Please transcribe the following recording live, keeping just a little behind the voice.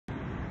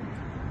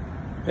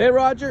Hey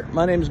Roger,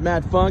 my name is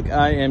Matt Funk.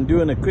 I am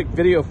doing a quick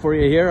video for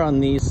you here on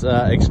these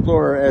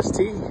Explorer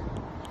ST.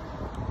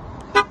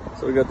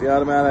 So we got the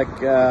automatic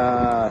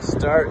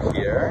start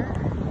here.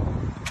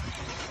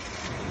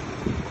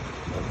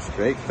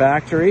 Straight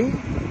factory,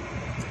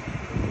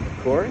 of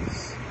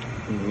course.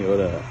 You go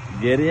to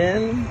get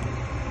in.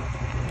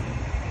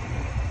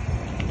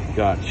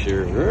 Got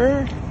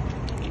your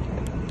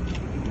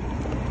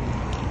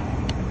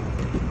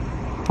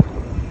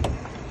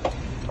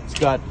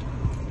got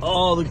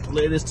all the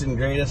latest and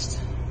greatest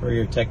for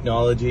your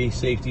technology,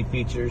 safety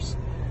features.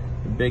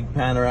 A big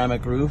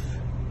panoramic roof.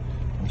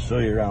 I'll show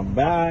you around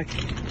back.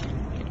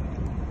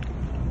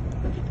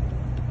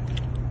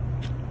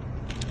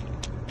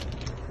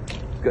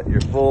 Got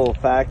your full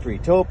factory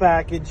tow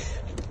package.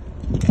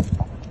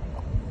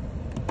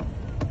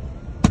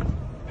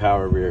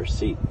 Power rear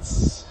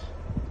seats.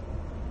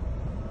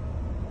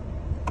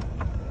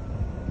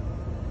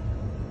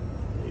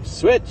 You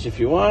switch if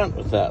you want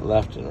with that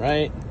left and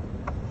right.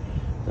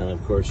 And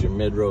of course your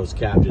mid-rows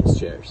captain's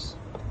chairs.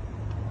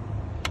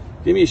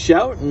 Give me a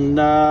shout and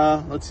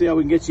let's see how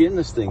we can get you in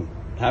this thing.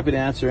 Happy to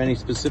answer any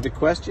specific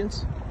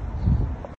questions.